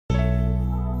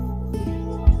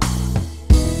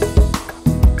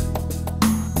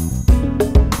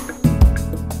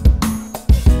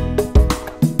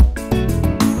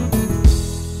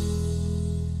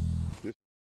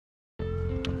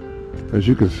As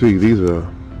you can see, these are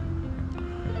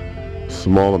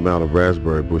small amount of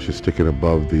raspberry bushes sticking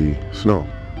above the snow,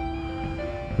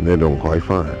 and they're doing quite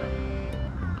fine.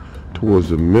 Towards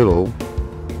the middle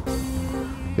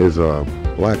is a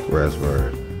black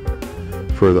raspberry.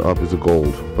 Further up is a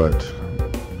gold, but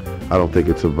I don't think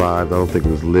it survived. I don't think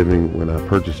it was living when I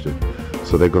purchased it.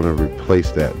 So they're going to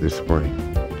replace that this spring,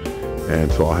 and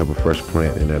so I'll have a fresh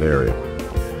plant in that area.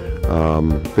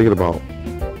 Thinking about,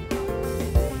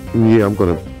 yeah, I'm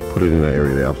going to put it in that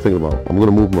area there. I'm thinking about, I'm going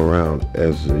to move them around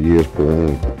as the years go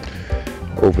on.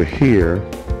 Over here,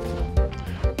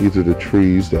 these are the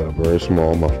trees that are very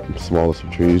small, my smallest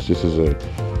of trees. This is a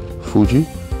Fuji,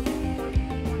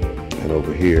 and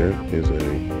over here is a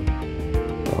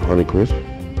Honeycrisp.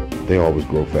 They always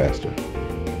grow faster.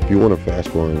 If you want a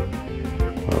fast-growing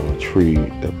tree,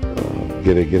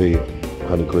 get a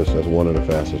Honeycrisp. That's one of the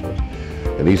fastest ones.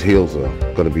 And these hills are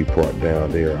going to be brought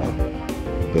down. They are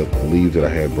the leaves that I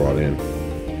had brought in,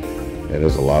 and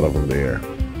there's a lot of them there.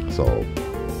 So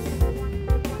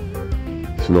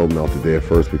snow melted there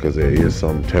first because there is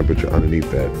some temperature underneath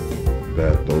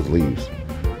those leaves.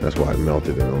 That's why it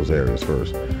melted in those areas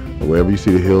first. But wherever you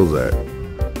see the hills at,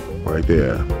 right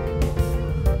there,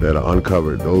 that are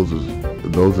uncovered, those are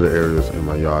the areas in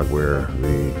my yard where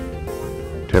the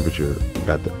temperature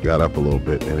got up a little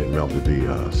bit and it melted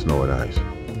the snow and ice.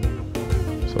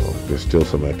 So there's still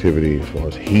some activity as far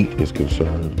as heat is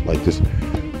concerned, like this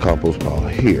compost pile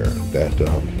here that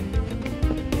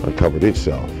uncovered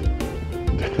itself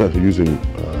using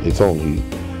its own heat.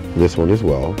 This one as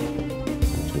well.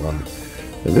 That's why.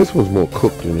 And this one's more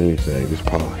cooked than anything, this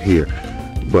pile here.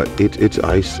 But it's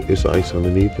ice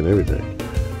underneath and everything.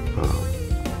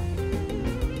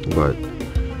 But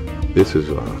this is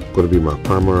going to be my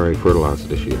primary fertilizer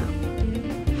this year.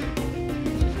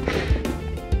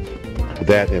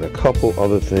 That and a couple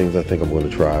other things I think I'm going to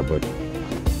try, but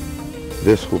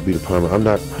this will be the primary. I'm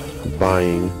not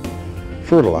buying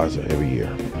fertilizer every year.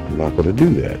 I'm not going to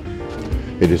do that.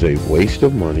 It is a waste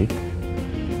of money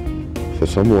for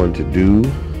someone to do.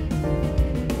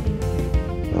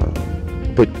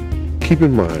 But keep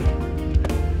in mind,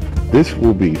 this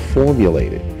will be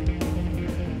formulated.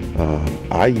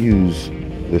 I use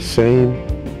the same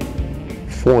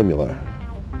formula.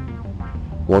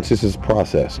 Once this is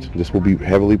processed, this will be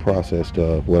heavily processed.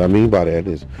 What I mean by that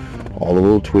is all the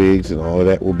little twigs and all of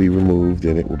that will be removed,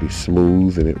 and it will be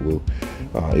smooth, and it will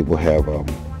have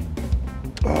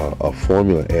a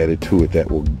formula added to it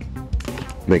that will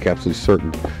make absolutely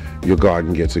certain your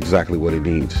garden gets exactly what it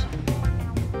needs.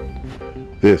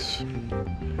 This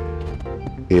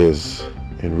is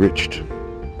enriched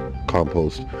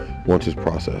compost once it's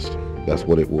processed. That's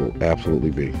what it will absolutely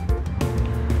be.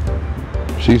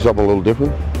 See something a little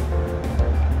different?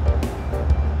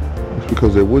 It's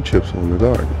because there are wood chips on the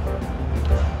garden.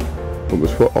 It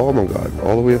was for all my garden,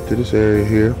 all the way up to this area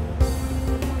here,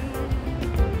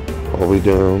 all the way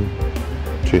down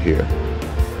to here.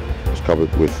 It's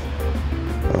covered with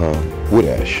wood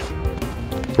ash,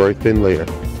 very thin layer.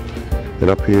 And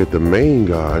up here at the main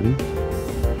garden,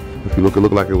 if you look, it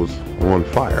looked like it was on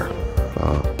fire.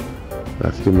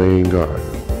 That's the main garden.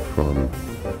 From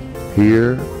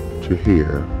here to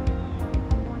here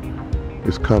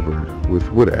is covered with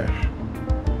wood ash.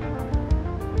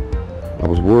 I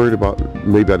was worried about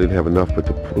maybe I didn't have enough, but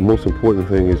the most important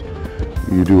thing is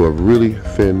you do a really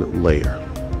thin layer,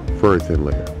 very thin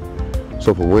layer.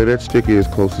 So from where that stick is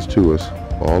closest to us,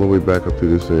 all the way back up to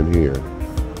this end here,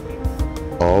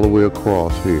 all the way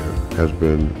across here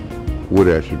wood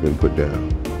ash has been put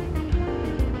down.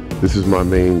 This is my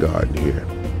main garden here.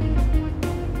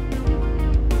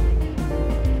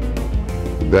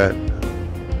 That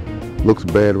looks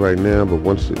bad right now, but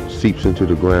once it seeps into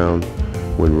the ground,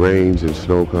 when rains and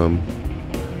snow come,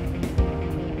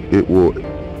 it will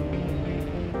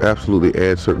absolutely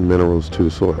add certain minerals to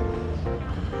the soil.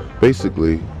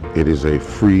 Basically, it is a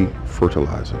free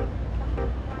fertilizer.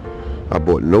 I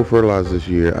bought no fertilizer this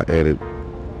year. I added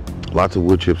lots of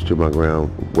wood chips to my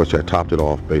ground, which I topped it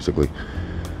off basically.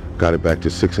 Got it back to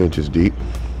 6 inches deep.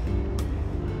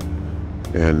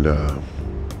 And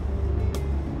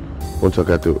once I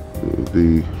got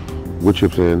the wood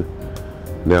chips in,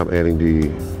 now I'm adding the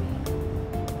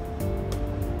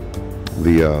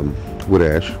wood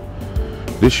ash.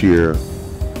 This year,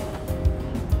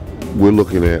 we're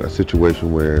looking at a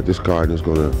situation where this garden is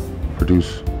going to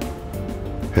produce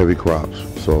heavy crops.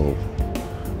 So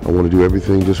I want to do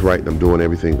everything just right, and I'm doing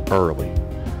everything early.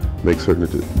 Make certain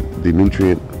that the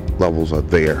nutrient levels are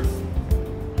there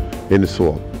in the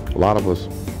soil. A lot of us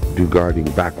do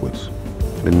gardening backwards,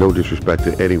 and no disrespect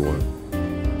to anyone.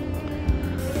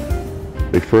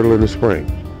 They fertile in the spring,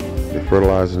 They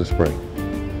fertilize in the spring.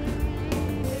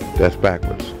 That's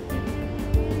backwards.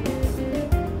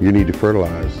 You need to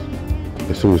fertilize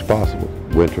as soon as possible,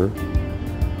 winter,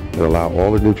 and allow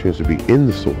all the nutrients to be in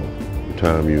the soil the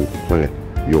time you plant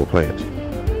your plants.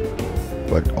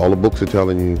 But all the books are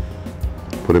telling you,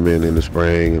 put them in the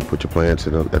spring and put your plants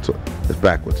in. That's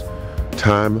backwards.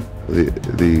 Time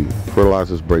the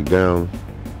fertilizers break down,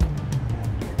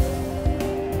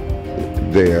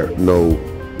 there's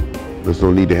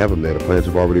no need to have them there. The plants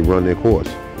have already run their course.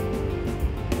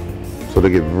 So they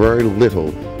get very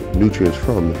little nutrients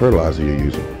from the fertilizer you're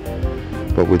using.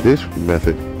 But with this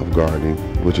method of gardening,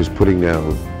 which is putting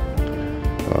down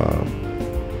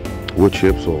wood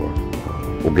chips or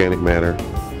organic matter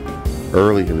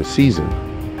early in the season,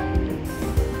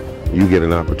 you get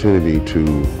an opportunity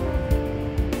to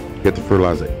get the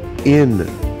fertilizer in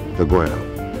the ground.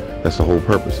 That's the whole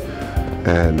purpose.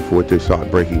 And for it to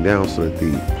start breaking down so that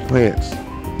the plants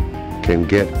can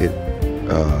get it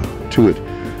to it,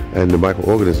 and the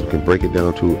microorganisms can break it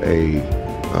down to a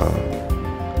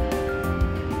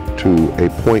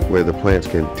point where the plants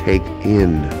can take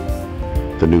in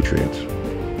the nutrients.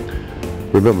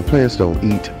 Remember, plants don't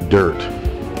eat dirt.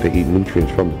 They eat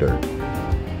nutrients from the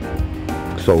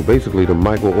dirt. So basically the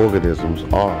microorganisms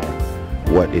are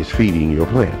what is feeding your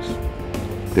plants.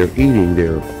 They're eating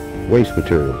their waste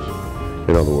materials,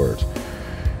 in other words.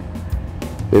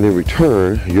 And in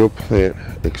return, your plant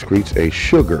excretes a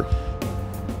sugar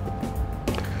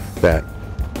that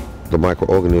the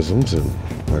microorganisms and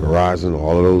mycorrhizal,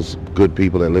 all of those good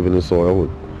people that live in the soil,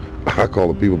 I call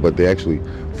them people, but they're actually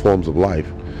forms of life,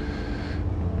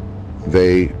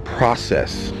 they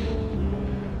process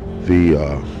the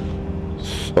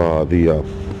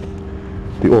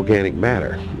organic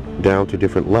matter down to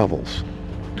different levels.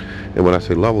 And when I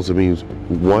say levels, it means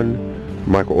one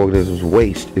microorganism's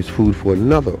waste is food for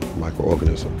another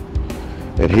microorganism.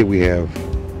 And here we have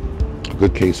a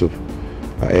good case of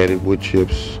I added wood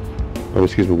chips,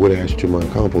 wood ash to my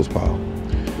compost pile.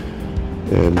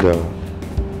 And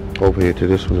over here to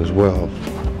this one as well.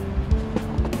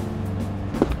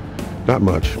 Not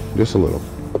much, just a little.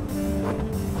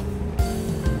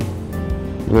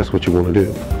 And that's what you want to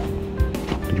do.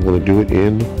 You want to do it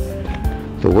in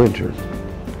the winter.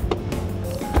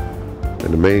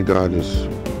 And the main garden is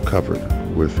covered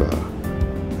with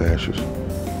ashes.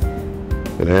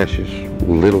 And ashes,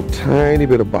 little tiny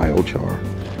bit of biochar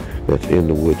that's in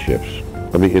the wood chips.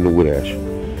 In the wood ash.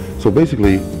 So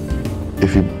basically,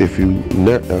 if you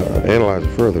analyze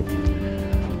it further,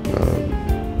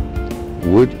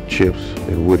 wood chips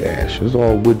and wood ash, those are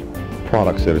all wood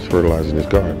products that is fertilizing this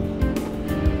garden.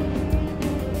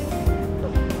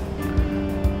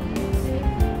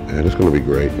 And it's going to be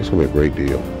great. It's going to be a great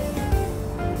deal.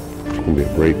 It's going to be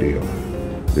a great deal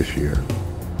this year.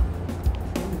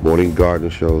 Morning Garden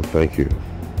Show. Thank you.